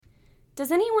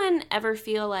Does anyone ever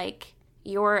feel like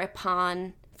you're a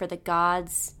pawn for the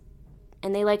gods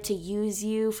and they like to use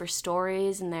you for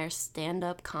stories in their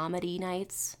stand-up comedy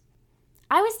nights?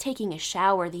 I was taking a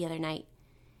shower the other night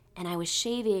and I was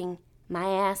shaving my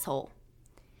asshole.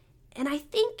 And I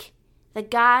think the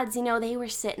gods, they were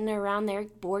sitting around their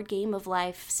board game of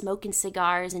life, smoking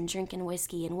cigars and drinking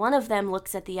whiskey, and one of them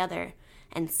looks at the other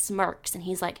and smirks, and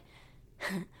he's like,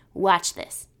 watch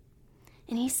this.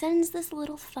 And he sends this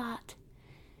little thought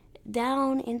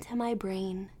down into my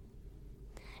brain.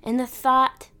 And the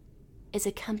thought is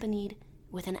accompanied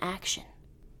with an action.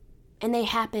 And they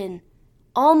happen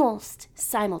almost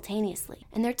simultaneously.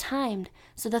 And they're timed,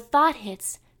 so the thought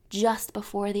hits just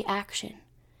before the action,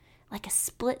 like a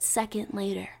split second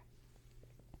later.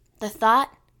 The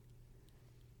thought,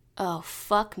 oh,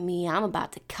 fuck me, I'm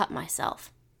about to cut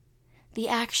myself. The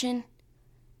action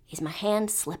is my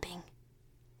hand slipping.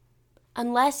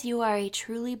 Unless you are a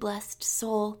truly blessed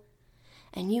soul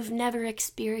and you've never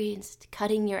experienced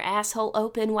cutting your asshole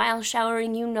open while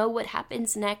showering, you know what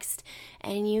happens next,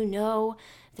 and you know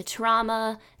the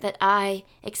trauma that I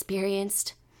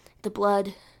experienced, the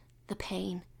blood, the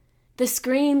pain, the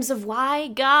screams of why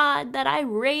God that I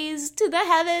raised to the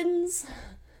heavens.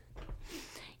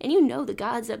 And the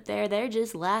gods up there, they're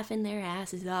just laughing their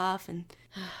asses off, and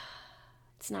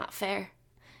it's not fair.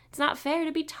 It's not fair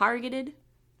to be targeted.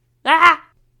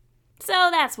 So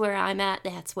that's where I'm at.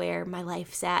 That's where my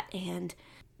life's at. And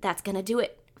that's going to do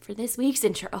it for this week's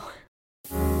intro.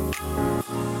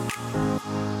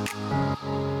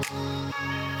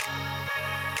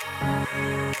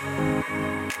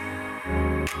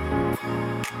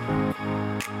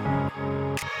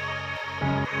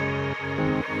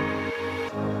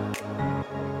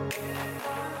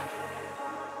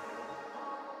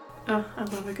 Oh, I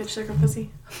love a good sugar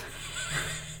pussy.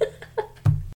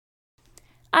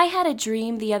 I had a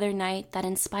dream the other night that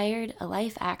inspired a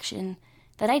life action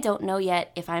that I don't know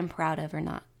yet if I'm proud of or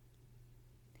not.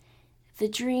 The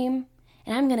dream,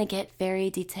 and I'm going to get very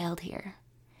detailed here,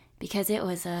 because it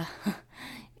was a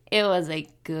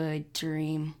good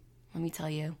dream, let me tell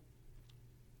you.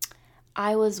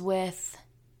 I was with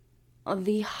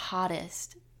the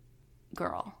hottest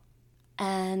girl,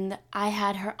 and I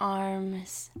had her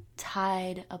arms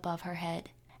tied above her head,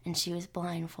 and she was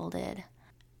blindfolded.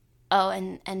 Oh,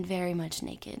 and very much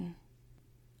naked.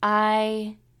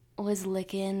 I was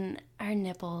licking her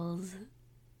nipples.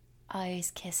 I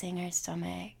was kissing her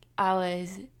stomach. I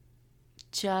was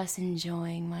just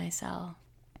enjoying myself,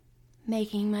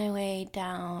 making my way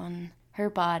down her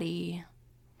body.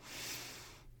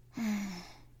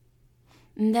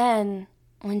 And then,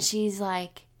 when she's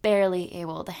like barely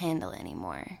able to handle it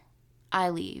anymore, I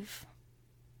leave.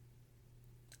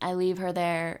 I leave her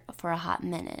there for a hot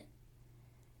minute.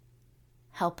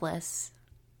 Helpless,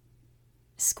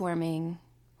 squirming,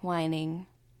 whining.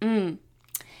 And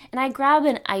I grab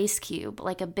an ice cube,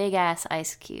 like a big ass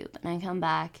ice cube, and I come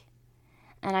back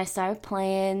and I start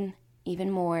playing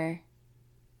even more.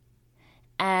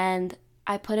 And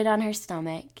I put it on her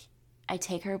stomach. I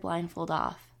take her blindfold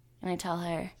off and I tell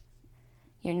her,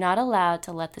 you're not allowed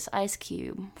to let this ice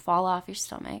cube fall off your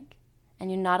stomach,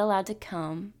 and you're not allowed to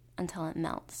come until it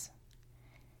melts.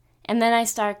 And then I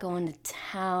start going to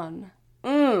town.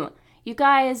 You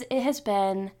guys, it has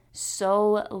been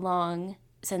so long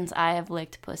since I have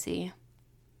licked pussy.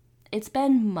 It's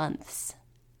been months.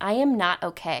 I am not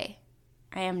okay.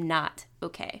 I am not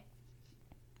okay.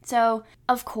 So,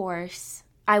 of course,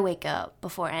 I wake up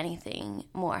before anything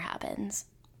more happens.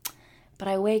 But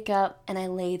I wake up and I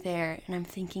lay there and I'm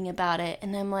thinking about it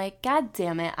and I'm like, God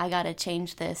damn it, I gotta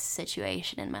change this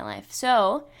situation in my life.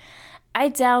 So, I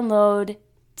download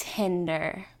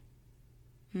Tinder.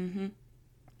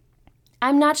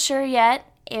 I'm not sure yet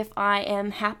if I am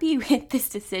happy with this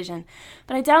decision,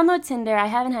 but I download Tinder. I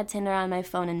haven't had Tinder on my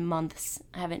phone in months.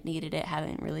 I haven't needed it,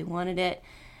 haven't really wanted it,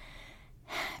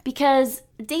 because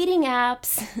dating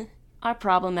apps are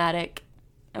problematic,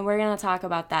 and we're going to talk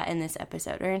about that in this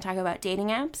episode. We're going to talk about dating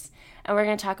apps, and we're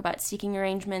going to talk about seeking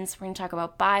arrangements. We're going to talk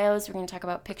about bios. We're going to talk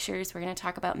about pictures. We're going to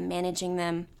talk about managing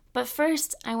them. But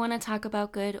first, I want to talk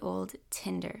about good old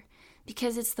Tinder,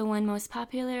 because it's the one most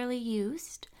popularly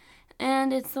used,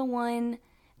 and it's the one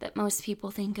that most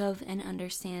people think of and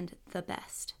understand the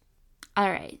best. All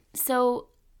right, so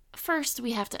first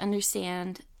we have to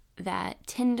understand that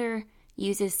Tinder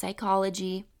uses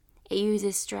psychology, it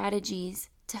uses strategies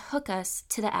to hook us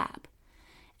to the app.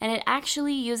 And it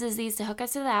actually uses these to hook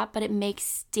us to the app, but it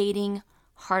makes dating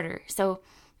harder. So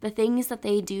the things that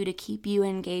they do to keep you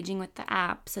engaging with the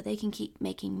app so they can keep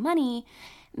making money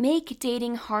make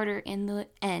dating harder in the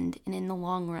end and in the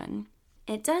long run.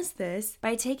 It does this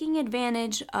by taking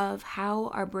advantage of how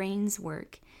our brains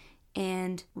work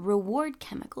and reward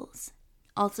chemicals,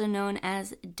 also known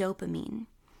as dopamine.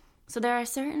 So there are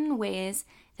certain ways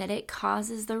that it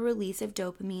causes the release of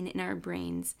dopamine in our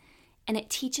brains, and it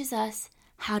teaches us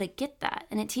how to get that,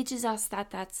 and it teaches us that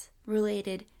that's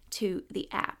related to the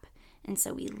app, and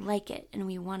so we like it and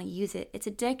we want to use it. It's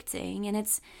addicting,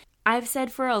 and I've said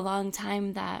for a long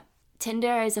time that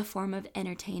Tinder is a form of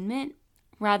entertainment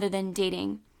rather than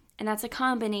dating, and that's a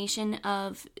combination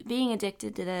of being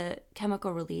addicted to the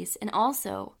chemical release and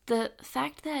also the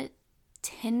fact that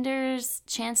Tinder's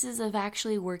chances of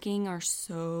actually working are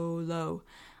so low.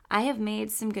 I have made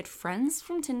some good friends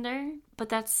from Tinder, but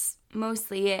that's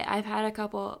mostly it. I've had a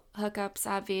couple hookups,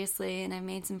 obviously, and I've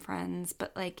made some friends,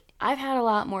 but I've had a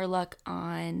lot more luck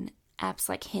on apps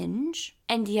like Hinge,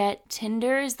 and yet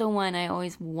Tinder is the one I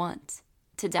always want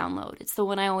to download. It's the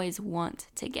one I always want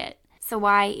to get. So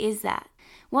why is that?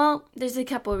 Well, there's a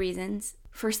couple reasons.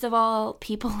 First of all,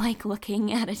 people like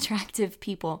looking at attractive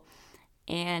people.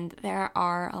 And there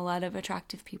are a lot of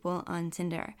attractive people on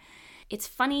Tinder. It's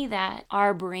funny that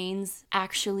our brains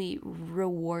actually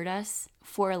reward us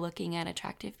for looking at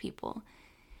attractive people.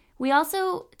 We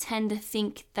also tend to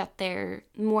think that they're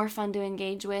more fun to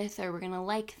engage with, or we're going to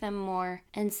like them more.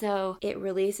 And so it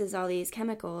releases all these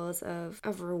chemicals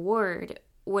of reward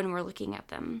when we're looking at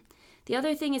them. The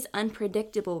other thing is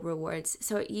unpredictable rewards.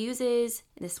 So it uses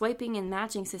the swiping and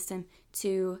matching system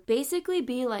to basically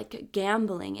be like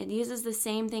gambling. It uses the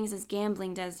same things as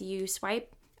gambling does. You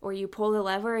swipe or you pull the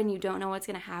lever and you don't know what's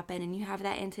going to happen, and you have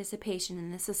that anticipation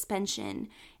and the suspension,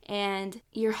 and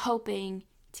you're hoping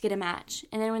to get a match.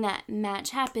 And then when that match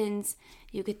happens,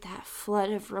 you get that flood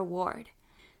of reward.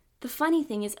 The funny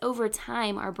thing is, over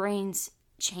time, our brains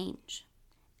change.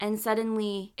 And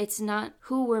suddenly, it's not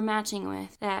who we're matching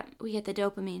with that we get the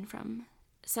dopamine from.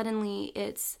 Suddenly,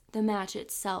 it's the match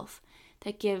itself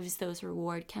that gives those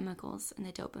reward chemicals and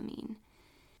the dopamine.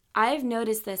 I've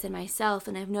noticed this in myself,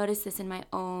 and I've noticed this in my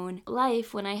own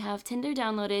life when I have Tinder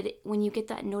downloaded. When you get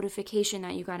that notification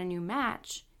that you got a new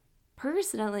match,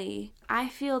 personally, I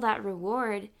feel that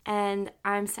reward and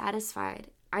I'm satisfied.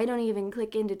 I don't even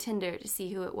click into Tinder to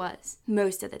see who it was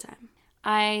most of the time.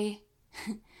 I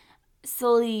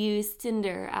slowly use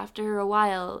Tinder after a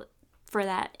while for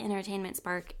that entertainment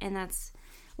spark, and that's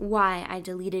why I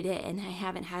deleted it and I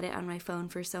haven't had it on my phone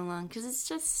for so long, because it's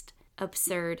just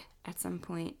absurd at some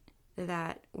point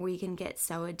that we can get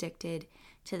so addicted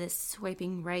to this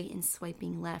swiping right and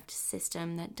swiping left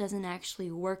system that doesn't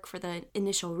actually work for the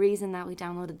initial reason that we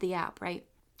downloaded the app, right?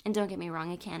 And don't get me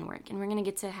wrong, it can work, and we're going to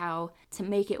get to how to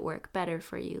make it work better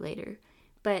for you later.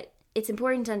 But it's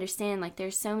important to understand,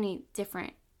 there's so many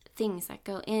different things that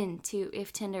go into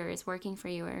if Tinder is working for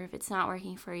you or if it's not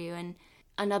working for you. And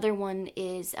another one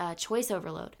is choice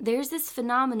overload. There's this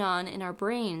phenomenon in our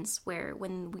brains where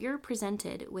when we're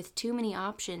presented with too many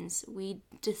options, we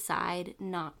decide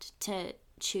not to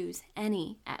choose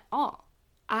any at all.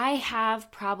 I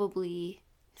have probably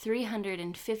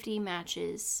 350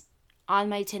 matches on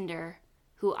my Tinder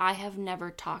who I have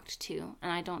never talked to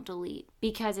and I don't delete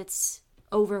because it's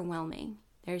overwhelming.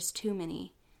 There's too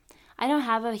many. I don't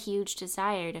have a huge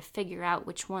desire to figure out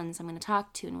which ones I'm going to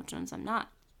talk to and which ones I'm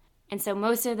not. And so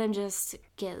most of them just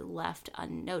get left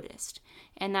unnoticed.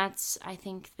 And that's, I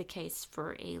think, the case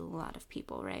for a lot of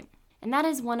people, right? And that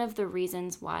is one of the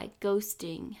reasons why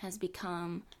ghosting has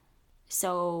become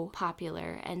so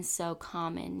popular and so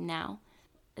common now.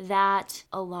 That,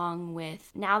 along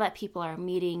with now that people are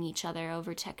meeting each other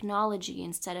over technology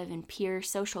instead of in peer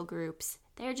social groups,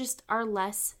 there just are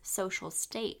less social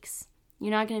stakes. You're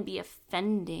not going to be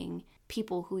offending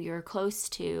people who you're close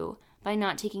to by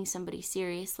not taking somebody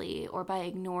seriously or by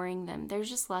ignoring them. There's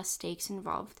just less stakes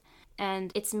involved.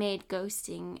 And it's made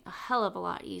ghosting a hell of a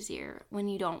lot easier when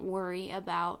you don't worry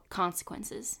about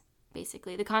consequences,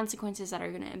 basically. The consequences that are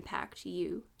going to impact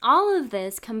you. All of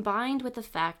this combined with the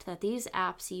fact that these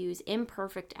apps use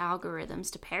imperfect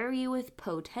algorithms to pair you with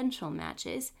potential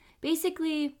matches.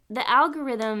 Basically, the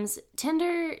algorithms,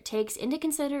 Tinder takes into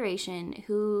consideration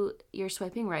who you're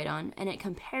swiping right on, and it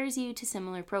compares you to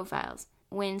similar profiles.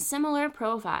 When similar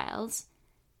profiles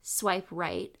swipe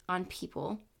right on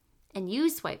people, and you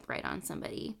swipe right on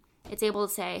somebody, it's able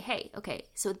to say, hey, okay,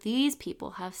 so these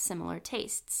people have similar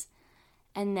tastes.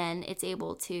 And then it's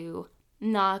able to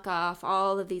knock off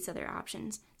all of these other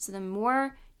options. So the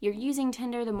more you're using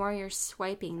Tinder, the more you're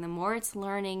swiping, the more it's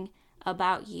learning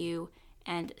about you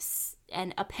and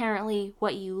apparently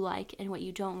what you like and what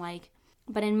you don't like.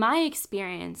 But in my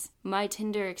experience, my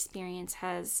Tinder experience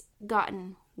has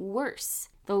gotten worse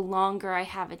the longer I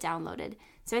have it downloaded.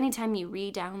 So anytime you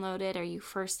re-download it or you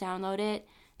first download it,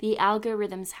 the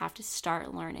algorithms have to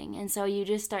start learning. And so you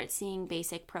just start seeing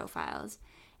basic profiles.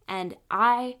 And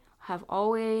I have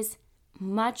always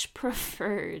much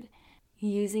preferred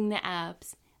using the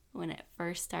apps when it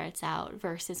first starts out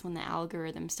versus when the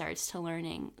algorithm starts to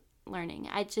learning.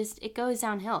 It goes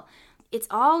downhill. It's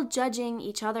all judging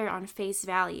each other on face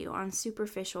value, on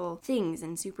superficial things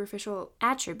and superficial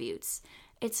attributes.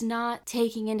 It's not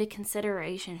taking into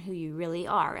consideration who you really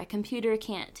are. A computer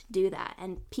can't do that.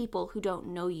 And people who don't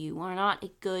know you are not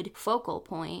a good focal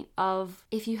point of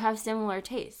if you have similar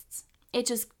tastes. It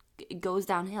just goes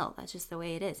downhill. That's just the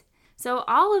way it is. So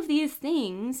all of these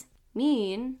things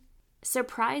mean,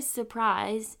 surprise,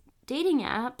 surprise, dating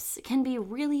apps can be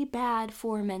really bad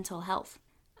for mental health.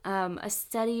 A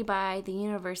study by the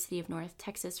University of North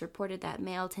Texas reported that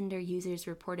male Tinder users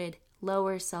reported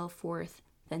lower self-worth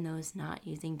than those not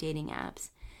using dating apps.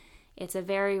 It's a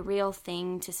very real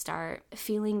thing to start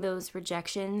feeling those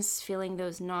rejections, feeling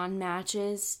those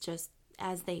non-matches, just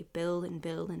as they build and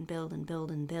build and build and build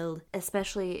and build,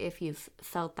 especially if you've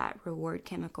felt that reward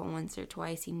chemical once or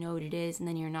twice, you know what it is, and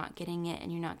then you're not getting it,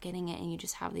 and you're not getting it, and you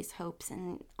just have these hopes,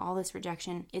 and all this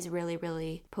rejection is really,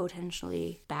 really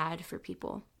potentially bad for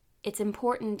people. It's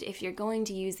important, if you're going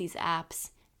to use these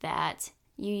apps, that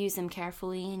you use them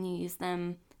carefully and you use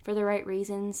them for the right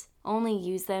reasons. Only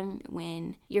use them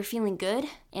when you're feeling good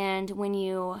and when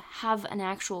you have an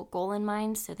actual goal in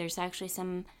mind, so there's actually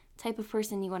some type of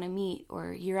person you want to meet,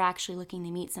 or you're actually looking to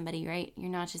meet somebody, right?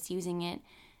 You're not just using it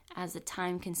as a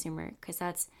time consumer, because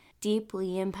that's deeply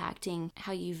impacting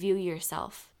how you view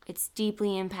yourself. It's deeply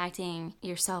impacting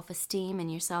your self-esteem and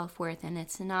your self-worth, and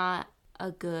it's not a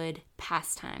good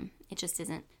pastime. It just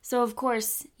isn't. So of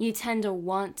course, you tend to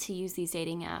want to use these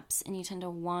dating apps, and you tend to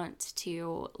want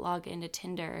to log into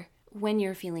Tinder when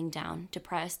you're feeling down,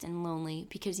 depressed, and lonely,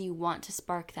 because you want to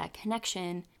spark that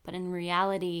connection. But in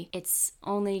reality, it's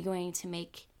only going to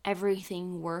make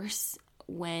everything worse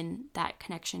when that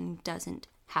connection doesn't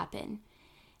happen.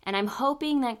 And I'm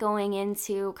hoping that going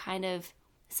into kind of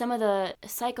some of the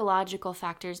psychological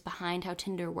factors behind how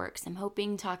Tinder works, I'm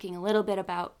hoping talking a little bit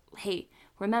about, hey,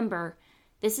 remember,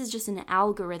 this is just an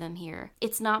algorithm here.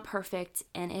 It's not perfect,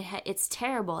 and it's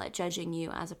terrible at judging you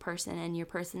as a person and your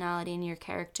personality and your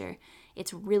character.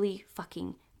 It's really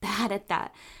fucking bad at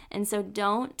that. And so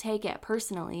don't take it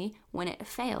personally when it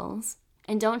fails,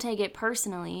 and don't take it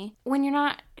personally when you're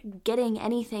not getting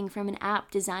anything from an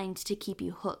app designed to keep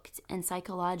you hooked and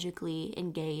psychologically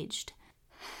engaged.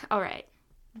 All right,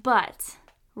 but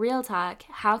real talk,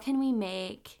 how can we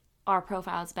make our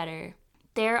profiles better?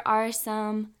 There are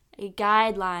some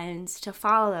guidelines to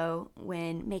follow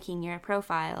when making your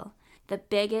profile. The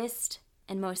biggest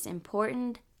and most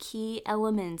important key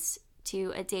elements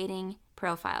to a dating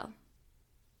profile: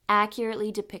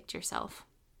 accurately depict yourself,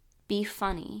 be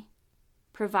funny,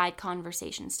 provide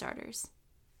conversation starters.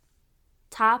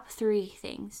 Top 3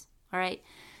 things, all right?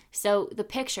 So the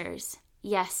pictures,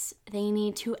 yes, they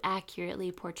need to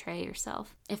accurately portray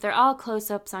yourself. If they're all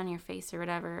close-ups on your face or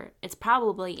whatever, it's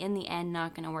probably in the end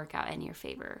not going to work out in your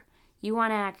favor. You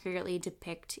want to accurately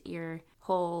depict your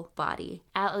whole body,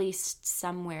 at least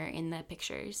somewhere in the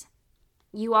pictures.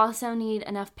 You also need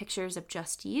enough pictures of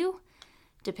just you,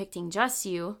 depicting just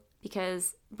you,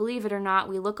 because believe it or not,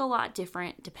 we look a lot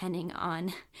different depending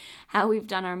on how we've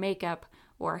done our makeup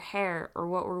or hair or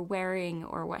what we're wearing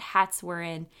or what hats we're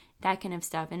in, that kind of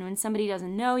stuff. And when somebody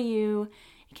doesn't know you,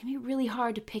 it can be really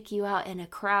hard to pick you out in a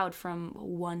crowd from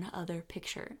one other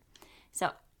picture.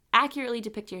 So accurately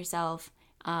depict yourself.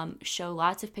 Show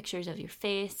lots of pictures of your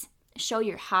face. Show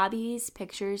your hobbies,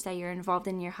 pictures that you're involved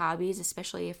in your hobbies,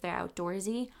 especially if they're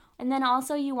outdoorsy. And then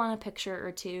also you want a picture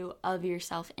or two of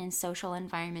yourself in social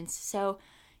environments. So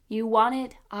you want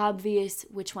it obvious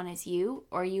which one is you,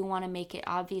 or you want to make it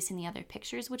obvious in the other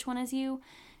pictures which one is you.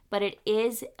 But it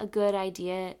is a good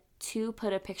idea to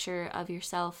put a picture of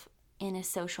yourself in a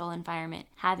social environment,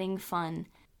 having fun.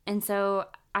 And so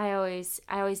I always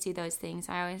do those things.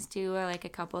 I always do like a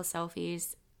couple of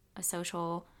selfies, a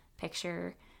social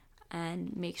picture,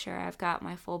 and make sure I've got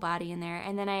my full body in there.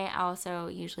 And then I also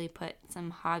usually put some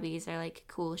hobbies or like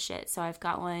cool shit. So I've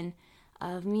got one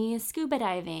of me scuba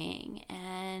diving,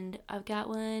 and I've got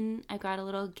a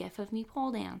little gif of me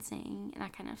pole dancing, and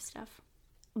that kind of stuff.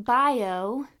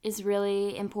 Bio is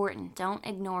really important. Don't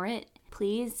ignore it.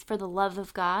 Please, for the love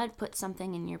of God, put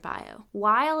something in your bio.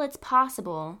 While it's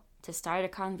possible to start a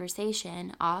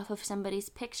conversation off of somebody's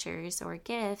pictures or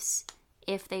gifs,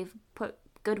 if they've put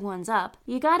good ones up,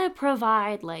 you gotta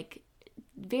provide like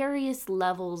various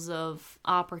levels of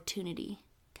opportunity,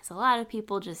 because a lot of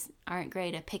people just aren't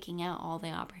great at picking out all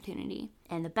the opportunity.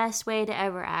 And the best way to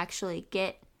ever actually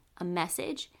get a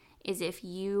message is if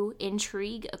you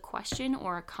intrigue a question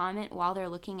or a comment while they're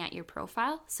looking at your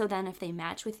profile. So then if they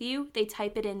match with you, they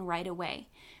type it in right away.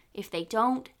 If they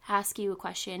don't ask you a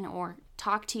question or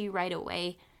talk to you right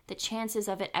away, the chances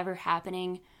of it ever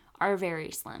happening are very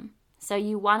slim. So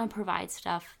you want to provide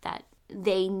stuff that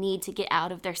they need to get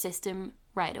out of their system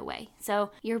right away.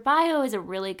 So your bio is a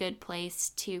really good place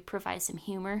to provide some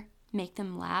humor, make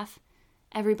them laugh.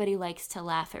 Everybody likes to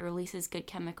laugh. It releases good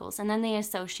chemicals. And then they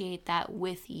associate that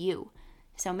with you.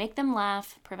 So make them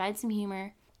laugh, provide some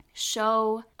humor,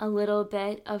 show a little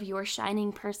bit of your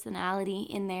shining personality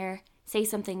in there. Say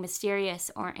something mysterious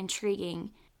or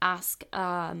intriguing. Ask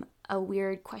a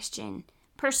weird question.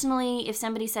 Personally, if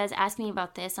somebody says, ask me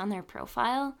about this on their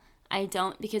profile, I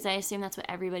don't, because I assume that's what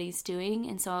everybody's doing.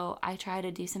 And so I try to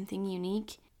do something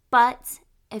unique. But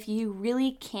if you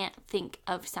really can't think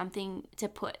of something to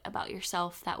put about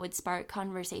yourself that would spark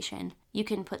conversation, you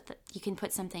can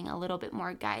put something a little bit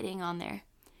more guiding on there.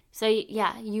 So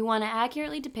yeah, you want to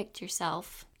accurately depict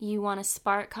yourself, you want to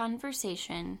spark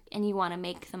conversation, and you want to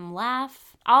make them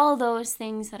laugh. All those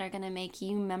things that are going to make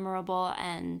you memorable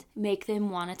and make them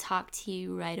want to talk to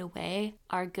you right away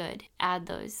are good. Add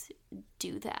those.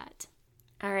 Do that.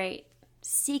 All right,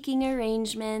 seeking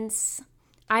arrangements.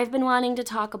 I've been wanting to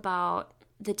talk about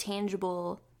the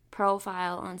tangible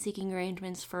profile on seeking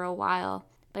arrangements for a while,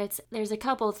 but there's a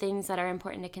couple things that are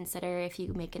important to consider if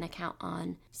you make an account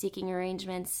on seeking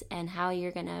arrangements and how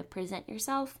you're going to present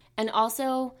yourself, and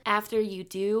also after you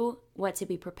do, what to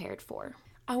be prepared for.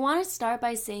 I want to start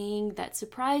by saying that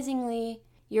surprisingly,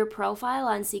 your profile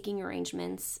on seeking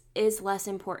arrangements is less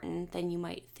important than you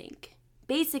might think.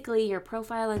 Basically, your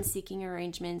profile on seeking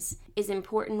arrangements is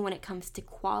important when it comes to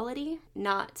quality,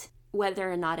 not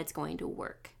whether or not it's going to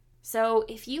work. So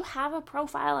if you have a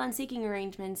profile on seeking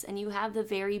arrangements and you have the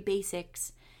very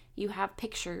basics, you have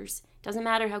pictures, doesn't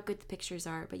matter how good the pictures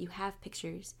are, but you have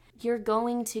pictures, you're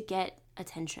going to get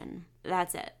attention.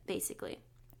 That's it, basically.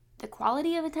 The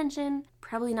quality of attention,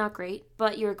 probably not great,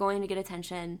 but you're going to get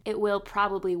attention. It will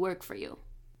probably work for you.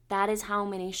 That is how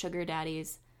many sugar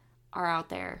daddies are out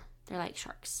there. They're like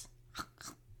sharks.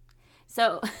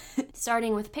 So,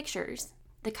 starting with pictures.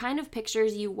 The kind of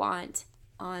pictures you want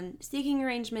on seeking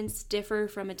arrangements differ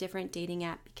from a different dating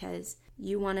app because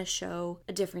you want to show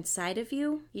a different side of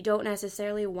you. You don't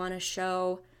necessarily want to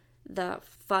show the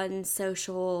fun,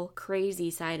 social, crazy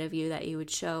side of you that you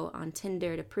would show on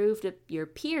Tinder to prove to your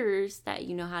peers that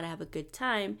you know how to have a good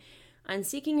time. On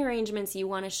seeking arrangements, you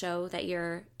want to show that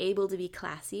you're able to be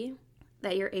classy,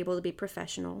 that you're able to be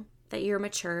professional, that you're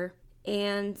mature,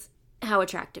 and how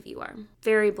attractive you are.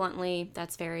 Very bluntly,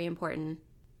 that's very important.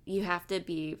 You have to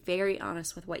be very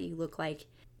honest with what you look like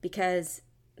because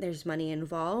there's money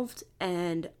involved,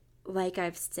 and like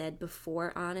I've said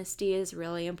before, honesty is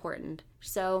really important.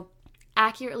 So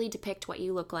accurately depict what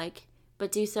you look like,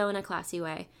 but do so in a classy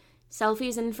way.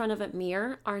 Selfies in front of a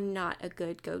mirror are not a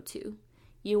good go-to.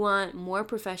 You want more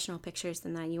professional pictures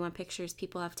than that. You want pictures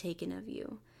people have taken of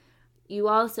you. You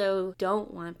also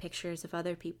don't want pictures of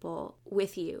other people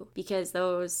with you because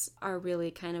those are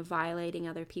really kind of violating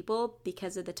other people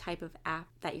because of the type of app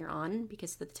that you're on,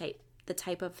 because of the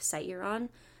type of site you're on.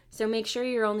 So make sure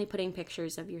you're only putting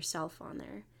pictures of yourself on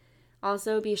there.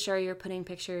 Also be sure you're putting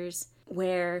pictures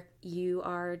where you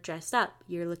are dressed up,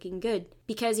 you're looking good,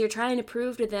 because you're trying to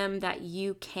prove to them that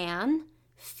you can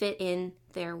fit in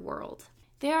their world.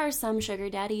 There are some sugar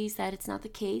daddies that it's not the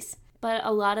case. But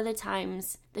a lot of the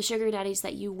times, the sugar daddies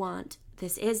that you want,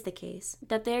 this is the case,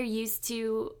 that they're used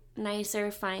to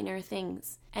nicer, finer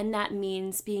things. And that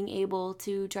means being able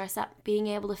to dress up, being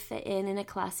able to fit in a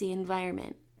classy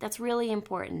environment. That's really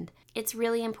important. It's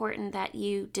really important that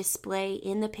you display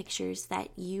in the pictures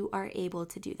that you are able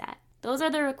to do that. Those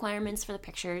are the requirements for the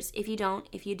pictures. If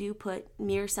you do put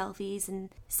mirror selfies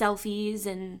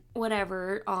and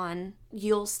whatever on,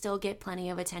 you'll still get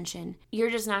plenty of attention. You're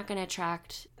just not going to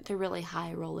attract the really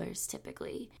high rollers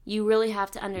typically. You really have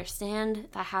to understand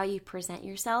that how you present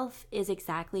yourself is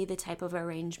exactly the type of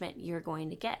arrangement you're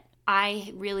going to get.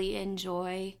 I really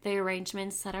enjoy the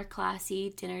arrangements that are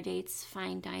classy, dinner dates,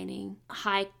 fine dining,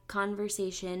 high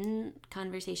conversation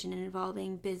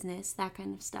involving business, that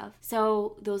kind of stuff.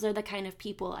 So those are the kind of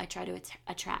people I try to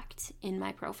attract in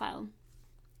my profile.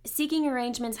 Seeking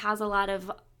arrangements has a lot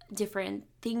of different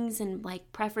things and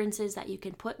like preferences that you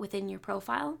can put within your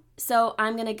profile. So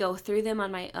I'm going to go through them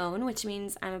on my own, which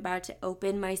means I'm about to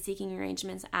open my Seeking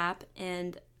Arrangements app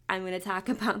and I'm going to talk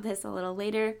about this a little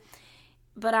later.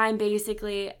 But I'm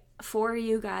basically for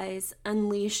you guys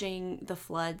unleashing the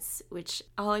floods, which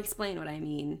I'll explain what I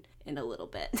mean in a little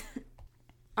bit.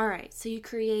 Alright, so you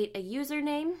create a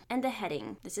username and a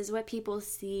heading. This is what people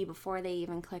see before they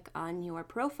even click on your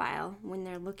profile when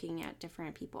they're looking at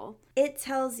different people. It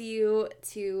tells you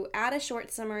to add a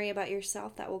short summary about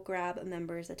yourself that will grab a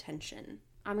member's attention.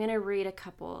 I'm going to read a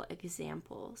couple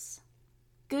examples.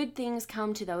 Good things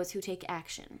come to those who take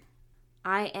action.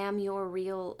 I am your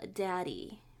real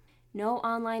daddy. No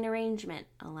online arrangement.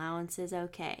 Allowances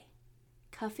okay.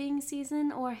 Cuffing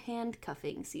season or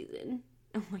handcuffing season?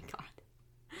 Oh my god.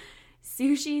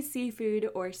 Sushi, seafood,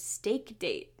 or steak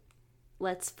date.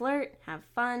 Let's flirt, have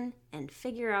fun, and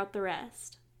figure out the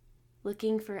rest.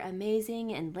 Looking for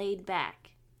amazing and laid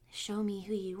back. Show me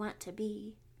who you want to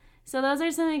be. So those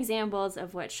are some examples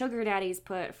of what sugar daddies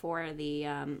put for the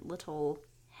little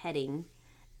heading.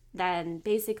 Then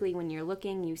basically when you're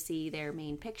looking, you see their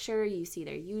main picture, you see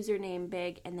their username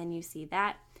big, and then you see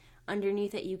that.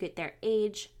 Underneath it, you get their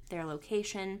age, their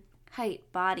location,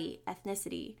 height, body,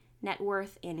 ethnicity, net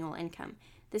worth, annual income.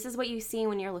 This is what you see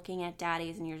when you're looking at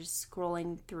daddies and you're just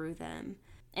scrolling through them.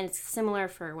 And it's similar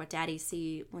for what daddies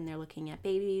see when they're looking at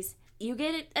babies. You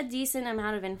get a decent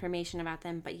amount of information about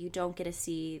them, but you don't get to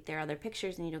see their other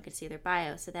pictures and you don't get to see their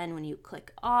bio. So then when you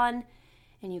click on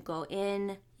and you go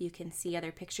in, you can see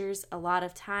other pictures. A lot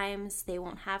of times they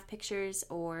won't have pictures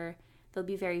or they'll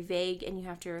be very vague and you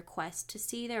have to request to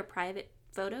see their private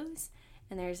photos.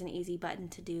 And there's an easy button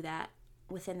to do that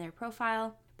within their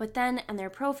profile. But then on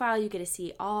their profile, you get to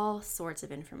see all sorts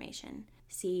of information.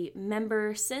 See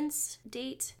member since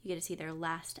date, you get to see their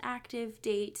last active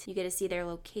date, you get to see their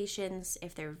locations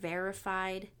if they're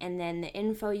verified, and then the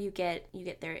info you get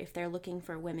their, if they're looking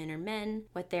for women or men,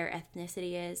 what their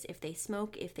ethnicity is, if they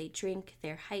smoke, if they drink,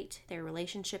 their height, their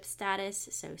relationship status,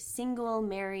 so single,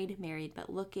 married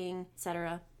but looking,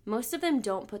 etc. Most of them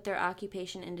don't put their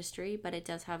occupation industry, but it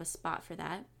does have a spot for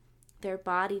that. Their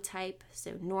body type,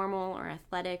 so normal or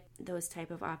athletic, those type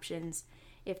of options.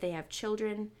 If they have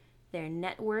children, their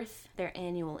net worth, their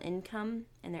annual income,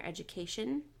 and their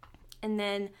education. And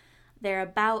then their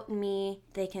about me,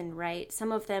 they can write.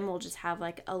 Some of them will just have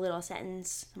like a little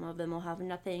sentence. Some of them will have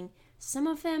nothing. Some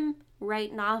of them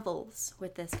write novels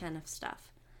with this kind of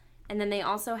stuff. And then they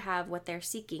also have what they're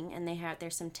seeking, and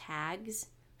there's some tags.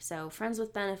 So friends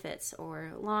with benefits,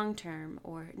 or long-term,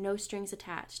 or no strings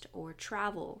attached, or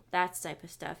travel, that type of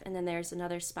stuff. And then there's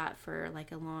another spot for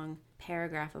like a long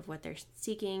paragraph of what they're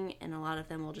seeking, and a lot of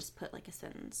them will just put like a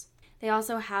sentence. They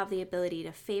also have the ability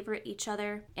to favorite each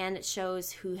other, and it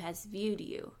shows who has viewed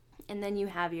you. And then you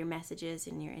have your messages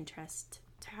and your interest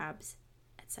tabs,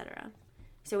 etc.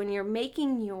 So when you're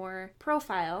making your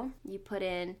profile, you put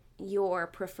in your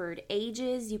preferred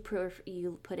ages, you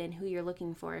put in who you're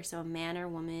looking for, so a man or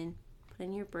woman, put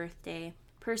in your birthday.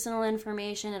 Personal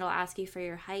information, it'll ask you for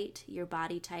your height, your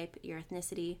body type, your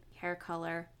ethnicity, hair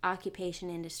color, occupation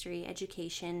industry,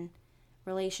 education,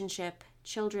 relationship,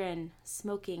 children,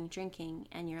 smoking, drinking,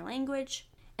 and your language.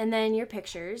 And then your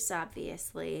pictures,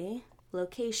 obviously,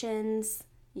 locations.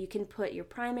 You can put your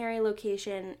primary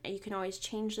location. You can always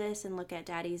change this and look at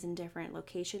daddies in different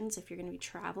locations if you're going to be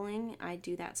traveling. I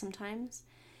do that sometimes.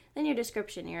 Then your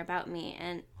description, your about me,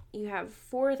 and you have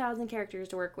 4,000 characters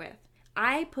to work with.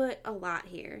 I put a lot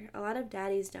here. A lot of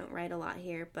daddies don't write a lot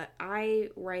here, but I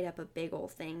write up a big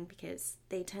old thing because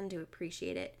they tend to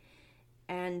appreciate it.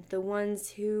 And the ones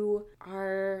who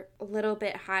are a little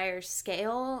bit higher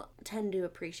scale tend to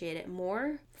appreciate it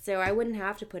more. So I wouldn't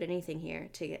have to put anything here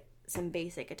to get some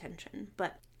basic attention,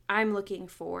 but I'm looking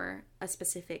for a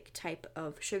specific type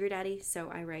of sugar daddy, so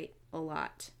I write a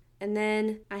lot. And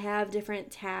then I have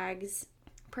different tags.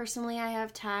 Personally, I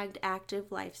have tagged active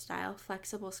lifestyle,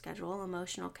 flexible schedule,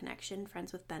 emotional connection,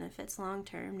 friends with benefits,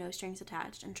 long-term, no strings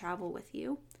attached, and travel with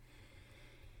you.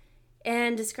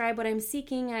 And describe what I'm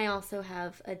seeking, I also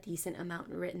have a decent amount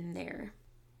written there.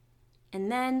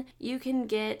 And then you can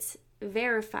get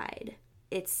verified.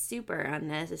 It's super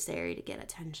unnecessary to get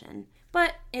attention,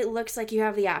 but it looks like you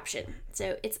have the option.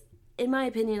 So it's, in my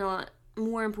opinion, a lot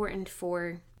more important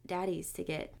for daddies to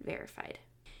get verified.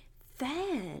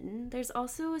 Then there's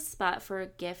also a spot for a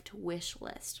gift wish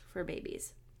list for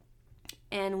babies.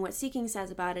 And what Seeking says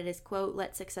about it is, quote,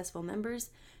 let successful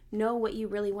members know what you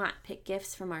really want. Pick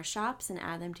gifts from our shops and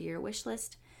add them to your wish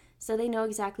list so they know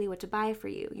exactly what to buy for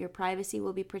you. Your privacy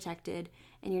will be protected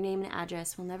and your name and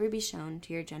address will never be shown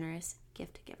to your generous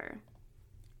gift giver.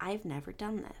 I've never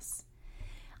done this.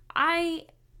 I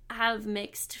have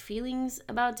mixed feelings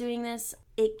about doing this.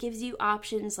 It gives you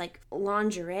options like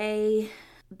lingerie,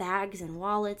 bags and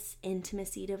wallets,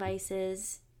 intimacy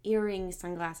devices, earrings,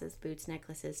 sunglasses, boots,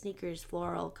 necklaces, sneakers,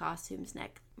 floral, costumes,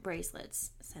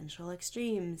 bracelets, sensual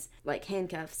extremes, like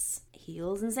handcuffs,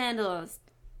 heels and sandals,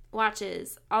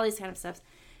 watches, all these kind of stuff.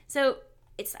 So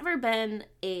it's never been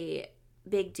a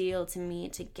big deal to me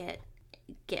to get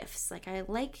gifts. Like, I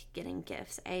like getting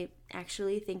gifts. I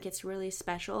actually think it's really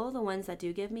special, the ones that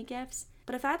do give me gifts.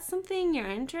 But if that's something you're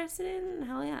interested in,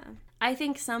 hell yeah. I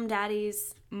think some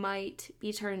daddies might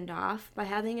be turned off by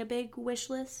having a big wish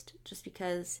list just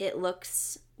because it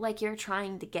looks like you're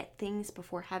trying to get things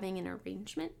before having an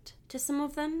arrangement to some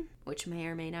of them, which may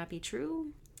or may not be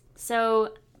true.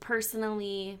 So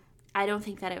personally, I don't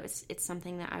think that it's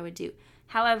something that I would do.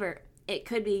 However, it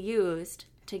could be used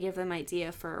to give them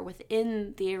idea for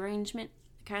within the arrangement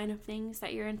kind of things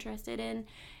that you're interested in,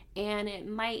 and it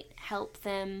might help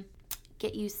them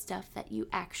get you stuff that you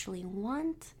actually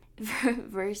want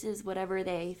versus whatever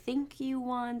they think you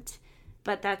want.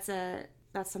 But that's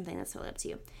something that's totally up to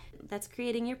you. That's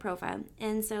creating your profile.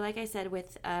 And so, like I said,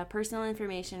 with personal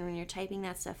information, when you're typing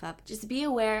that stuff up, just be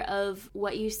aware of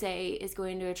what you say is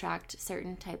going to attract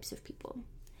certain types of people.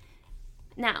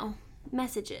 Now,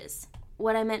 messages.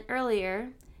 What I meant earlier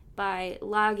by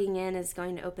logging in is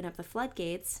going to open up the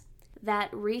floodgates.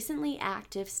 That recently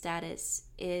active status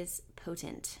is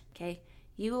potent, okay?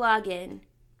 You log in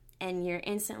and you're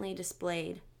instantly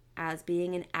displayed as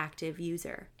being an active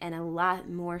user, and a lot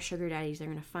more sugar daddies are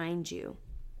going to find you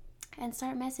and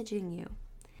start messaging you.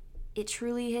 It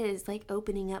truly is like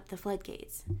opening up the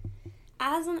floodgates.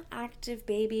 As an active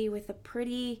baby with a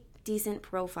pretty decent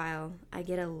profile, I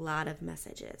get a lot of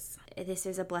messages. This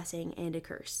is a blessing and a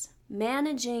curse.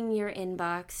 Managing your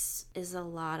inbox is a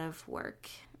lot of work,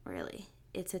 really.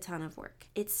 It's a ton of work.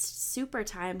 It's super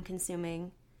time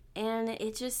consuming, and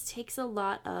it just takes a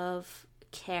lot of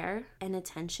care and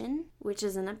attention, which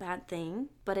isn't a bad thing,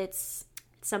 but it's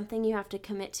something you have to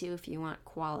commit to if you want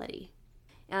quality.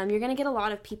 You're going to get a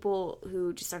lot of people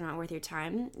who just are not worth your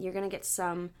time. You're going to get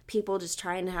some people just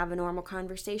trying to have a normal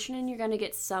conversation, and you're going to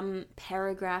get some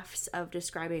paragraphs of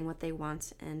describing what they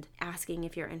want and asking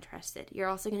if you're interested. You're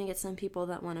also going to get some people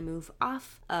that want to move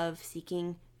off of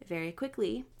seeking very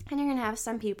quickly, and you're going to have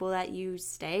some people that you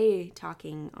stay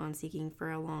talking on seeking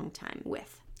for a long time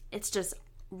with. It's just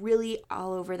really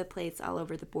all over the place, all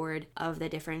over the board of the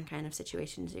different kind of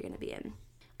situations you're going to be in.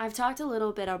 I've talked a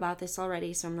little bit about this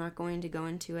already, so I'm not going to go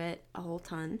into it a whole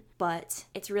ton, but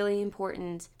it's really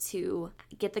important to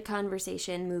get the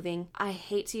conversation moving. I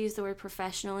hate to use the word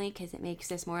professionally because it makes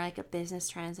this more like a business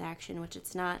transaction, which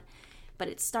it's not, but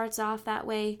it starts off that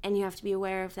way, and you have to be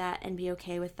aware of that and be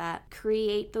okay with that.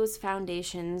 Create those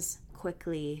foundations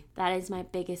quickly. That is my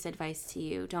biggest advice to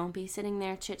you. Don't be sitting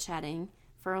there chit-chatting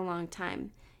for a long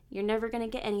time. You're never going to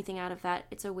get anything out of that.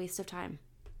 It's a waste of time,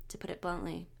 to put it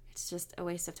bluntly. It's just a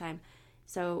waste of time.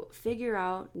 So figure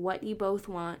out what you both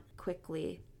want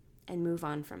quickly and move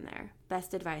on from there.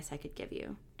 Best advice I could give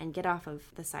you. And get off of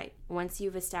the site. Once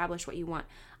you've established what you want,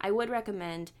 I would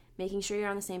recommend making sure you're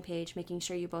on the same page, making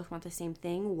sure you both want the same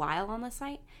thing while on the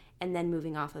site, and then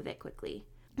moving off of it quickly.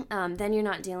 Then you're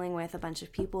not dealing with a bunch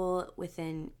of people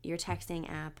within your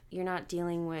texting app. You're not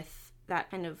dealing with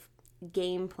that kind of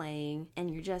game playing, and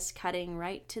you're just cutting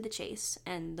right to the chase,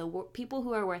 and the people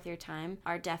who are worth your time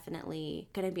are definitely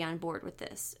going to be on board with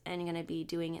this and going to be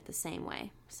doing it the same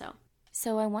way.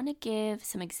 So I want to give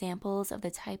some examples of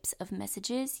the types of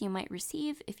messages you might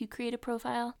receive if you create a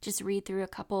profile. Just read through a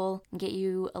couple and get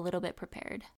you a little bit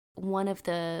prepared. One of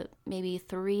the maybe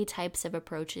 3 types of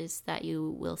approaches that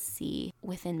you will see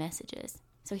within messages.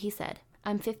 So he said,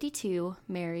 I'm 52,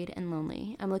 married, and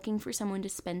lonely. I'm looking for someone to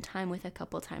spend time with a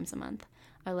couple times a month.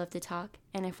 I love to talk,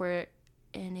 and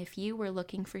if you were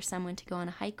looking for someone to go on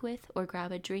a hike with or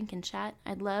grab a drink and chat,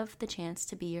 I'd love the chance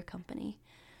to be your company.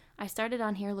 I started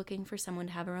on here looking for someone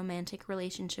to have a romantic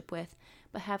relationship with,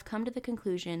 but have come to the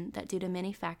conclusion that due to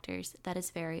many factors, that is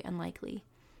very unlikely.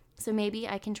 So maybe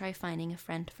I can try finding a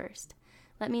friend first.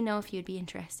 Let me know if you'd be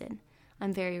interested.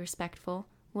 I'm very respectful,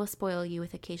 will spoil you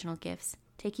with occasional gifts,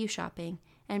 take you shopping,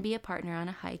 and be a partner on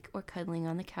a hike or cuddling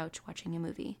on the couch watching a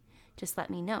movie. Just let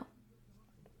me know.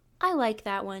 I like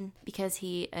that one because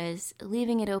he is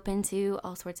leaving it open to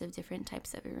all sorts of different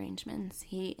types of arrangements.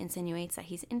 He insinuates that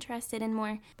he's interested in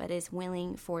more, but is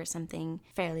willing for something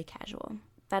fairly casual.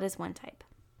 That is one type.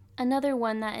 Another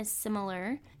one that is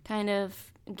similar, kind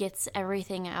of gets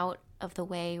everything out of the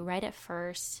way right at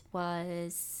first,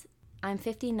 was I'm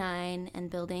 59 and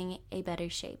building a better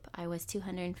shape. I was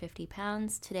 250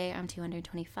 pounds. Today I'm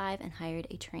 225 and hired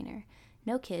a trainer.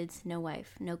 No kids, no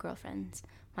wife, no girlfriends.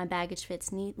 My baggage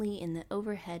fits neatly in the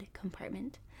overhead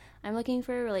compartment. I'm looking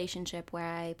for a relationship where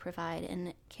I provide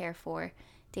and care for.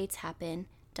 Dates happen,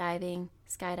 diving,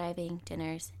 skydiving,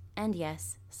 dinners, and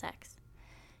yes, sex.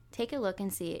 take a look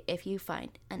and see if you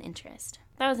find an interest.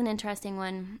 That was an interesting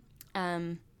one.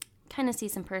 Kind of see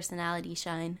some personality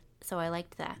shine, so I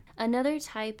liked that. Another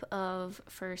type of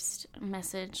first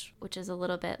message, which is a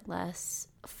little bit less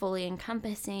fully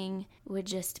encompassing, would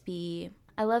just be,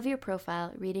 I love your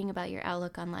profile, reading about your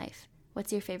outlook on life.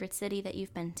 What's your favorite city that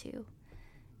you've been to?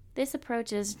 This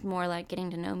approach is more like getting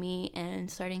to know me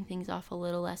and starting things off a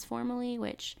little less formally,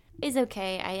 which is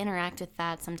okay. I interact with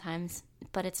that sometimes,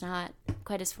 but it's not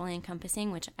quite as fully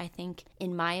encompassing, which I think,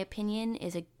 in my opinion,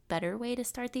 is a better way to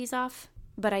start these off.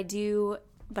 But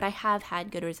I have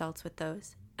had good results with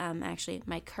those. Actually,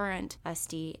 my current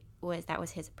bestie, that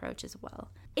was his approach as well.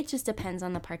 It just depends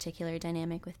on the particular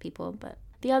dynamic with people. But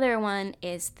the other one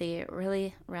is the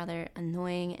really rather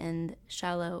annoying and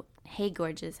shallow, hey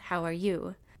gorgeous, how are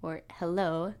you? Or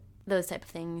hello, those type of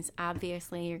things.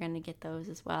 Obviously, you're going to get those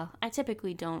as well. I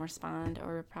typically don't respond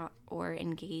or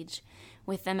engage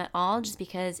with them at all, just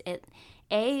because it,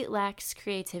 A, lacks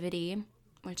creativity,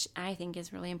 which I think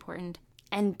is really important,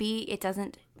 and B, it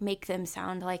doesn't make them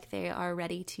sound like they are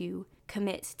ready to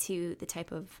commit to the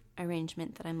type of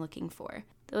arrangement that I'm looking for.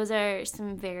 Those are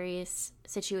some various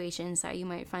situations that you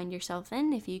might find yourself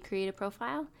in if you create a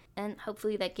profile, and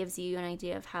hopefully that gives you an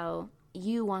idea of how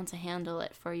you want to handle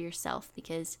it for yourself,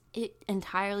 because it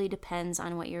entirely depends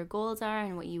on what your goals are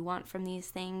and what you want from these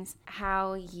things,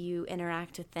 how you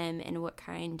interact with them, and what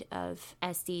kind of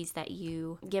SDs that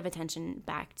you give attention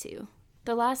back to.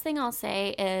 The last thing I'll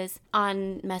say is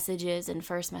on messages and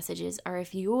first messages, or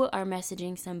if you are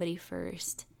messaging somebody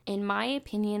first, in my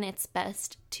opinion, it's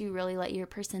best to really let your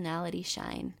personality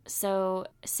shine. So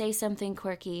say something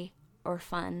quirky or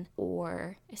fun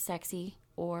or sexy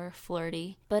or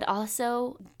flirty, but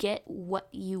also get what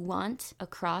you want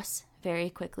across very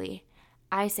quickly.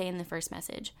 I say in the first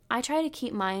message, I try to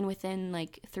keep mine within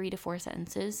like 3 to 4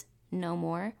 sentences, no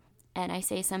more. And I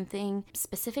say something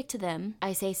specific to them,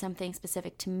 I say something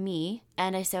specific to me,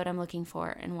 and I say what I'm looking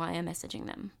for and why I'm messaging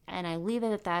them. And I leave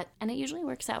it at that, and it usually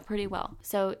works out pretty well.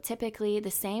 So typically,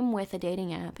 the same with a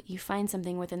dating app, you find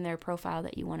something within their profile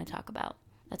that you want to talk about.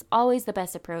 That's always the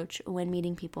best approach when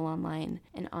meeting people online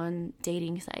and on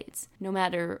dating sites. No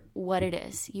matter what it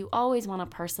is, you always want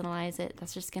to personalize it.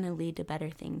 That's just going to lead to better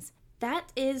things.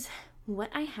 That is what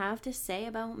I have to say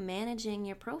about managing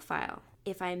your profile.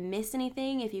 If I missed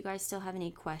anything, if you guys still have any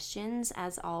questions,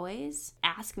 as always,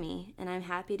 ask me, and I'm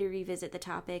happy to revisit the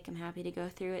topic. I'm happy to go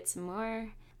through it some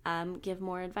more, give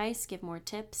more advice, give more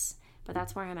tips, but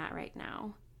that's where I'm at right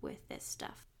now with this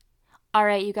stuff. All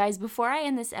right, you guys, before I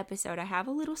end this episode, I have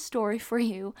a little story for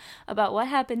you about what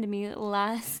happened to me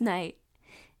last night.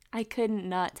 I couldn't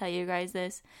not tell you guys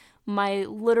this. My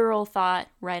literal thought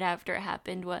right after it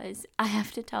happened was, I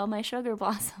have to tell my sugar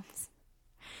blossoms.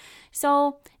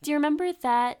 So, do you remember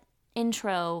that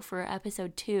intro for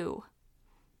episode 2?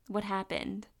 What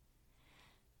happened?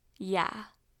 Yeah,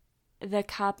 the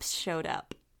cops showed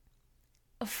up.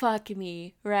 Fuck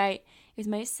me, right? It was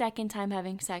my second time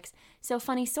having sex. So,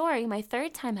 funny story, my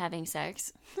third time having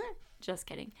sex. Just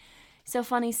kidding. So,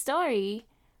 funny story,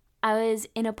 I was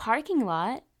in a parking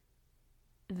lot.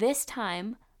 This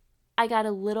time, I got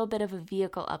a little bit of a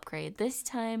vehicle upgrade. This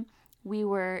time, we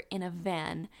were in a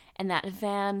van, and that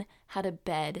van had a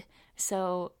bed,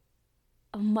 so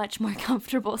a much more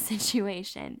comfortable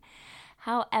situation.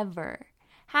 However,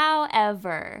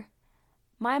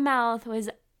 my mouth was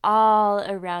all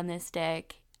around this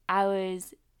dick. I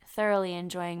was thoroughly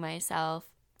enjoying myself.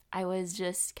 I was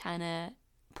just kind of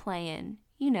playing,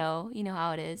 you know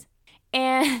how it is.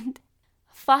 And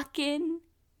fucking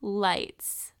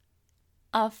lights.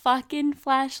 A fucking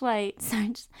flashlight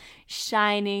starts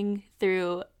shining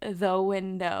through the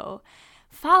window,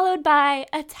 followed by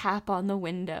a tap on the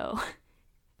window.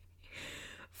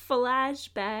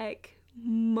 Flashback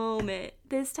moment.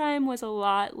 This time was a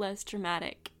lot less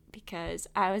dramatic because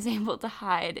I was able to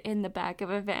hide in the back of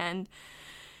a van.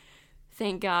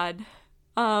 Thank God.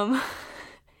 But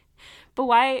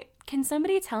why? Can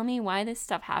somebody tell me why this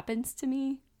stuff happens to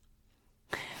me?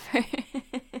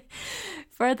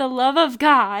 For the love of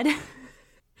God.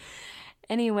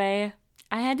 Anyway,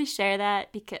 I had to share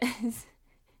that because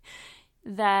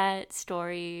that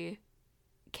story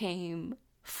came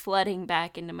flooding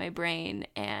back into my brain,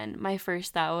 and my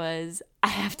first thought was, I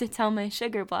have to tell my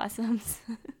sugar blossoms.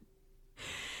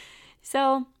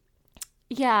 So,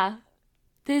 yeah,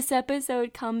 this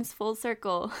episode comes full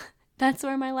circle. That's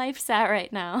where my life's at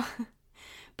right now.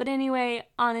 But anyway,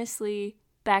 honestly,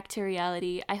 back to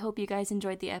reality. I hope you guys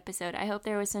enjoyed the episode. I hope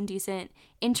there was some decent,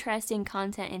 interesting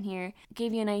content in here.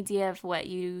 Gave you an idea of what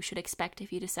you should expect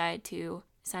if you decide to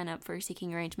sign up for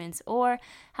seeking arrangements, or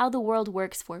how the world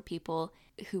works for people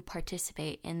who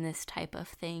participate in this type of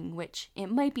thing, which it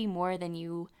might be more than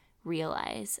you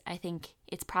realize. I think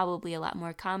it's probably a lot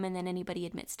more common than anybody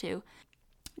admits to.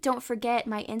 Don't forget,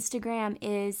 my Instagram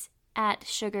is at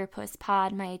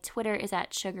SugarPussPod. My Twitter is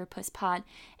at SugarPussPod.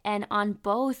 And on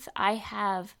both, I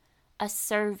have a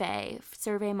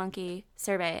SurveyMonkey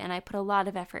survey, and I put a lot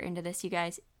of effort into this, you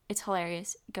guys. It's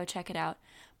hilarious. Go check it out.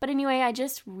 But anyway, I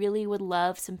just really would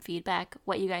love some feedback,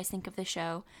 what you guys think of the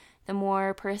show. The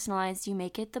more personalized you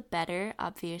make it, the better,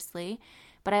 obviously.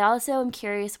 But I also am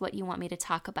curious what you want me to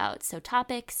talk about, so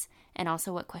topics, and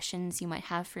also what questions you might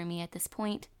have for me at this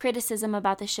point. Criticism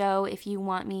about the show, if you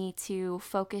want me to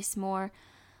focus more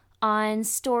on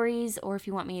stories or if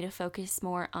you want me to focus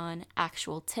more on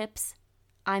actual tips,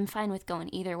 I'm fine with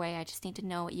going either way. I just need to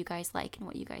know what you guys like and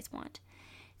what you guys want.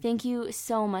 Thank you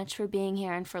so much for being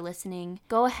here and for listening.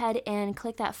 Go ahead and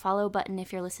click that follow button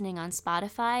if you're listening on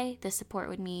Spotify. The support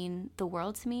would mean the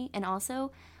world to me. And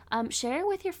also, share it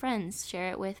with your friends.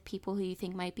 Share it with people who you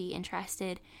think might be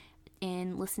interested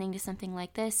in listening to something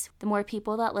like this. The more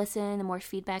people that listen, the more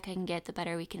feedback I can get, the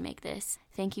better we can make this.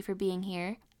 Thank you for being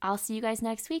here. I'll see you guys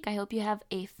next week. I hope you have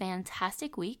a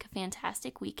fantastic week, a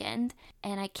fantastic weekend,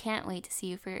 and I can't wait to see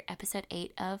you for episode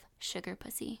 8 of Sugar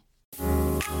Pussy.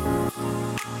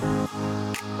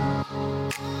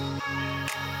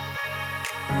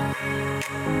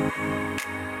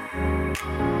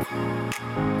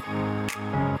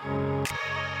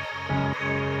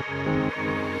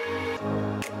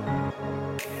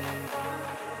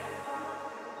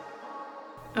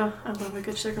 Oh, I love a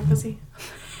good sugar pussy.